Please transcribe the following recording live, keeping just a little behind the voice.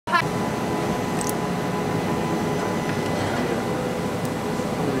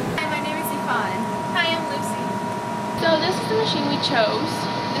chose.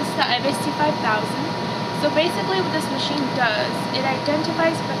 This is the IBIS T5000. So basically what this machine does, it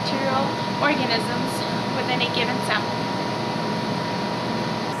identifies bacterial organisms within a given sample.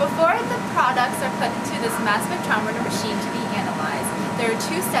 Before the products are put into this mass spectrometer machine to be analyzed, there are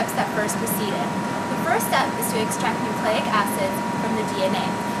two steps that first preceded. The first step is to extract nucleic acids from the DNA.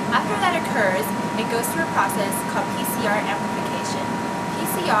 After that occurs, it goes through a process called PCR amplification.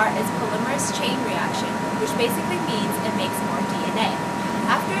 PCR is polymerase chain reaction, which basically means it makes more DNA.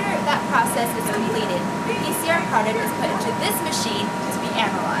 After that process is completed, the PCR product is put into this machine to be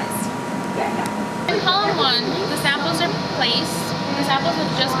analyzed. In column 1, the samples are placed. The samples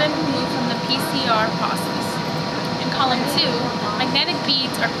have just been removed from the PCR process. In column 2, magnetic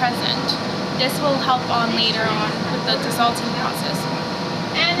beads are present. This will help on later on with the desalting process.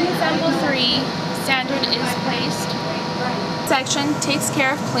 And in sample 3, standard is placed. Section takes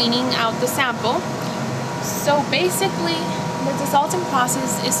care of cleaning out the sample. So basically, the desalting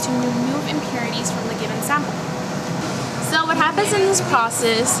process is to remove impurities from the given sample. So what happens in this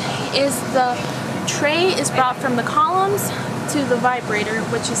process is the tray is brought from the columns to the vibrator,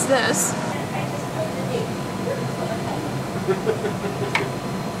 which is this.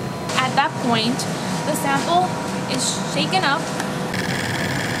 At that point, the sample is shaken up,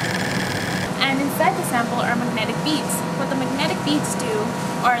 and inside the sample are magnetic beads. What the magnetic beads do,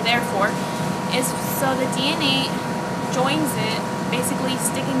 or therefore, is so the DNA joins it, basically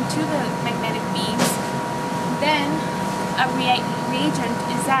sticking to the magnetic beads. Then a reagent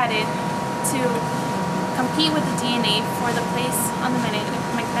is added to compete with the DNA for the place on the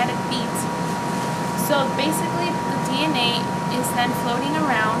magnetic beads. So basically the DNA is then floating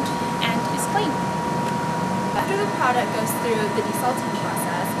around and is clean. After the product goes through the desalting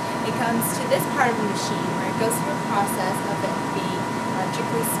process, it comes to this part of the machine where it goes through a process of it being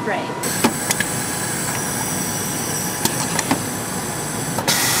electrically sprayed.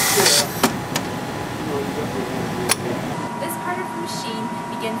 This part of the machine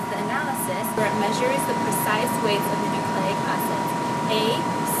begins the analysis where it measures the precise weights of the nucleic acids A,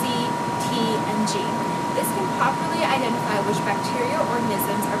 C, T, and G. This can properly identify which bacterial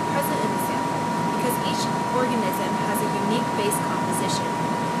organisms are present in the sample because each organism has a unique base composition.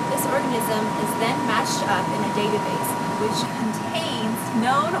 This organism is then matched up in a database which contains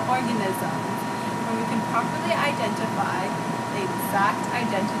known organisms, where we can properly identify the exact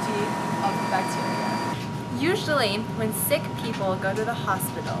identity of the bacteria. Usually, when sick people go to the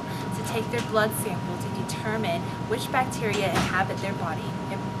hospital to take their blood sample to determine which bacteria inhabit their body,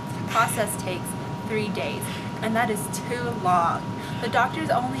 the process takes 3 days, and that is too long. The doctors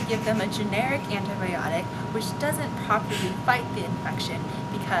only give them a generic antibiotic which doesn't properly fight the infection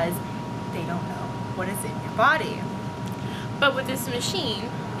because they don't know what is in your body. But with this machine,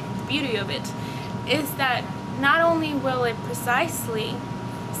 the beauty of it is that not only will it precisely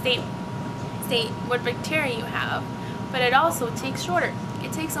state what bacteria you have, but it also takes shorter.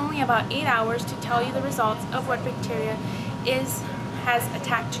 It takes only about 8 hours to tell you the results of what bacteria has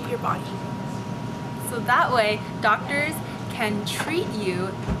attacked to your body. So that way, doctors can treat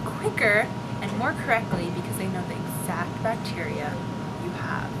you quicker and more correctly because they know the exact bacteria you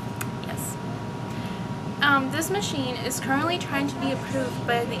have. Yes. This machine is currently trying to be approved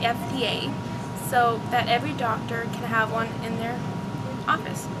by the FDA so that every doctor can have one in their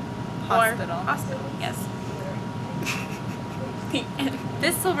office. Hospital. Or hospital, yes.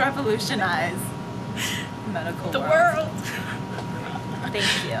 This will revolutionize the medical world.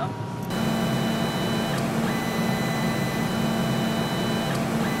 Thank you.